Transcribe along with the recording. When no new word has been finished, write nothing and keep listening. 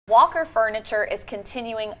Walker Furniture is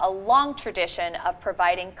continuing a long tradition of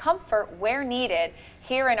providing comfort where needed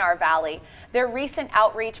here in our valley. Their recent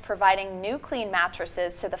outreach providing new clean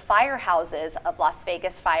mattresses to the firehouses of Las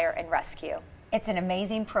Vegas Fire and Rescue. It's an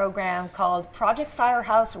amazing program called Project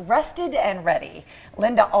Firehouse Rested and Ready.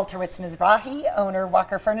 Linda Alterwitz-Mizrahi, owner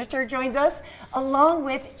Walker Furniture, joins us, along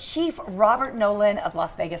with Chief Robert Nolan of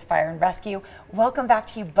Las Vegas Fire and Rescue. Welcome back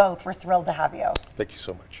to you both. We're thrilled to have you. Thank you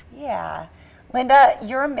so much. Yeah. Linda,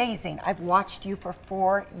 you're amazing. I've watched you for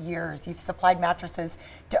 4 years. You've supplied mattresses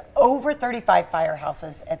to over 35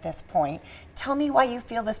 firehouses at this point. Tell me why you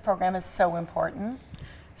feel this program is so important.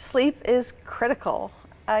 Sleep is critical.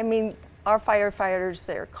 I mean, our firefighters,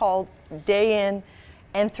 they're called day in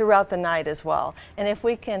and throughout the night as well. And if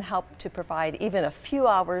we can help to provide even a few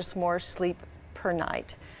hours more sleep per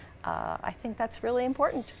night, I think that's really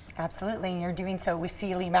important. Absolutely, and you're doing so with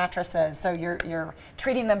Sealy mattresses, so you're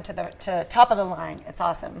treating them to top of the line. It's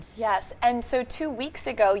awesome. Yes, and so 2 weeks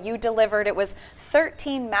ago you delivered, it was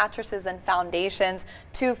 13 mattresses and foundations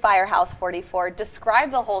to Firehouse 44.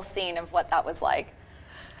 Describe the whole scene of what that was like.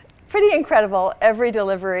 Pretty incredible. Every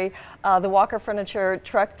delivery, the Walker Furniture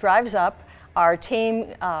truck drives up. Our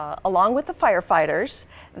team, along with the firefighters,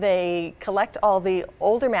 they collect all the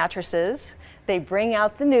older mattresses. They bring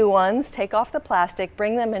out the new ones, take off the plastic,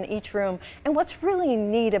 bring them in each room. And what's really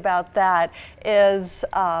neat about that is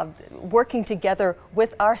working together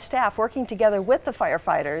with our staff, working together with the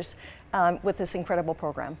firefighters with this incredible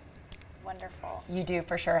program. Wonderful. You do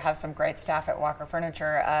for sure have some great staff at Walker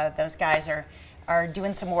Furniture. Those guys are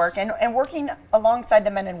doing some work and working alongside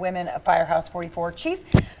the men and women of Firehouse 44. Chief,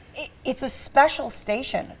 it's a special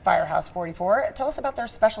station, Firehouse 44. Tell us about their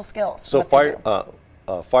special skills. So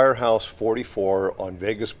Firehouse 44 on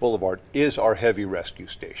Vegas Boulevard is our heavy rescue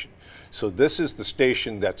station. So this is the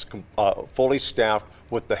station that's fully staffed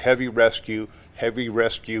with the heavy rescue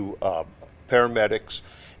paramedics,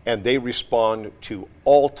 and they respond to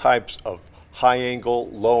all types of high angle,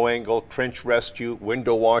 low angle, trench rescue,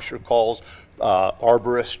 window washer calls,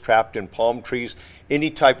 arborists trapped in palm trees, any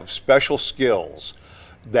type of special skills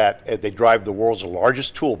that they drive the world's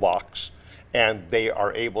largest toolbox, and they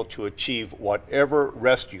are able to achieve whatever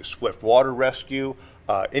rescue, swift water rescue,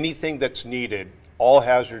 anything that's needed, all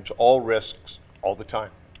hazards, all risks, all the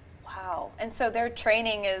time. Wow, and so their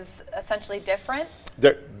training is essentially different?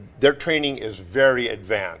 Their training is very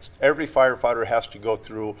advanced. Every firefighter has to go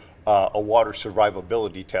through a water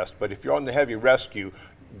survivability test, but if you're on the heavy rescue,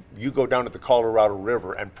 you go down to the Colorado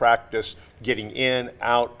River and practice getting in,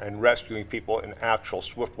 out, and rescuing people in actual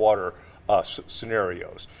swift water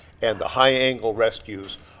scenarios. And the high angle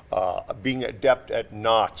rescues, being adept at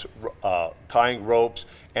knots, tying ropes,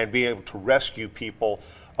 and being able to rescue people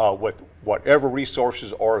with whatever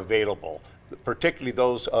resources are available, particularly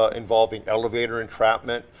those involving elevator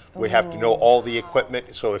entrapment. We have to know all the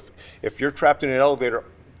equipment. So if you're trapped in an elevator,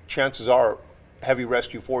 chances are Heavy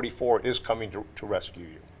Rescue 44 is coming to rescue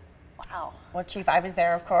you. Wow. Well, Chief, I was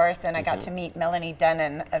there, of course, and I got to meet Melanie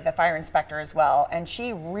Denon, the fire inspector, as well, and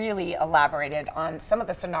she really elaborated on some of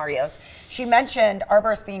the scenarios. She mentioned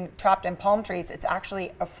arborists being trapped in palm trees. It's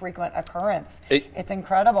actually a frequent occurrence. It's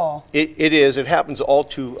incredible. It is. It happens all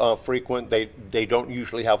too frequent. They don't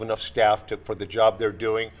usually have enough staff for the job they're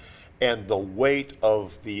doing, and the weight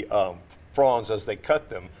of the fronds as they cut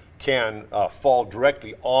them can fall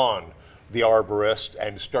directly on the arborist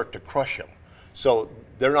and start to crush him. So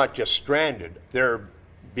they're not just stranded, they're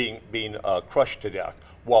being crushed to death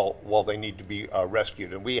while they need to be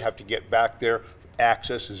rescued. And we have to get back there.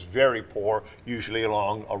 Access is very poor, usually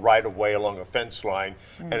along a right-of-way, along a fence line.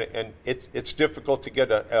 And it's difficult to get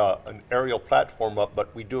an aerial platform up,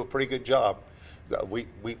 but we do a pretty good job.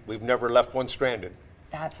 We've never left one stranded.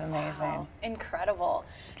 That's amazing. Wow, incredible.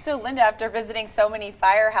 So Linda, after visiting so many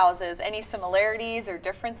firehouses, any similarities or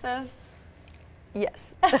differences?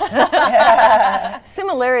 Yes.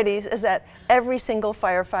 Similarities is that every single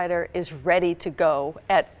firefighter is ready to go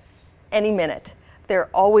at any minute. They're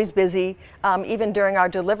always busy. Even during our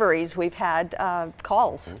deliveries, we've had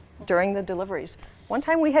calls during the deliveries. One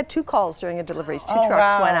time we had 2 calls during the deliveries. 2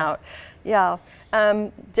 trucks went out. Yeah.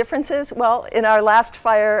 Differences, well, in our last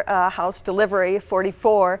firehouse delivery,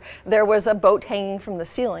 44, there was a boat hanging from the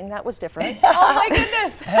ceiling. That was different. Oh my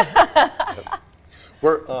goodness.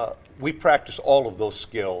 We practice all of those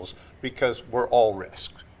skills because we're all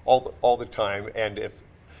risk all the time, and if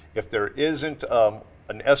there isn't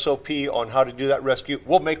an SOP on how to do that rescue,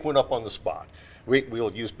 we'll make one up on the spot.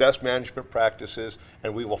 We'll use best management practices,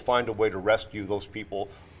 and we will find a way to rescue those people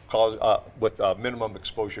with minimum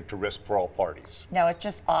exposure to risk for all parties. No, it's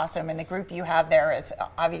just awesome. And the group you have there is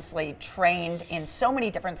obviously trained in so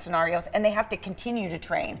many different scenarios, and they have to continue to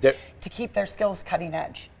train to keep their skills cutting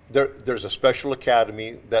edge. There's a special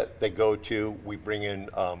academy that they go to. We bring in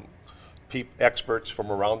experts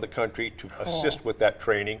from around the country to assist with that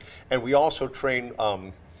training. And we also train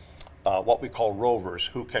what we call rovers,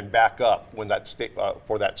 who can back up when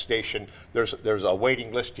for that station. There's a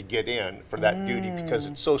waiting list to get in for that duty because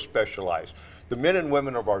it's so specialized. The men and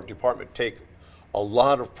women of our department take a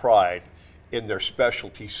lot of pride in their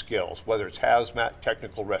specialty skills, whether it's hazmat,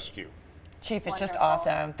 technical rescue. Chief, it's just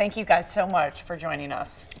awesome. Thank you guys so much for joining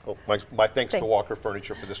us. Oh, my thanks to Walker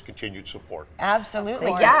Furniture for this continued support. Absolutely.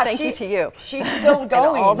 Yeah, thank you to you. She's still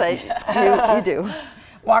going. And all that you do.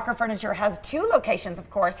 Walker Furniture has 2 locations, of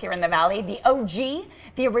course, here in the Valley. The OG,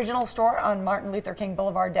 the original store on Martin Luther King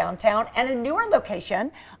Boulevard downtown, and a newer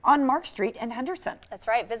location on Mark Street in Henderson. That's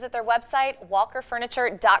right. Visit their website,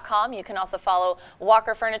 walkerfurniture.com. You can also follow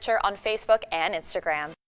Walker Furniture on Facebook and Instagram.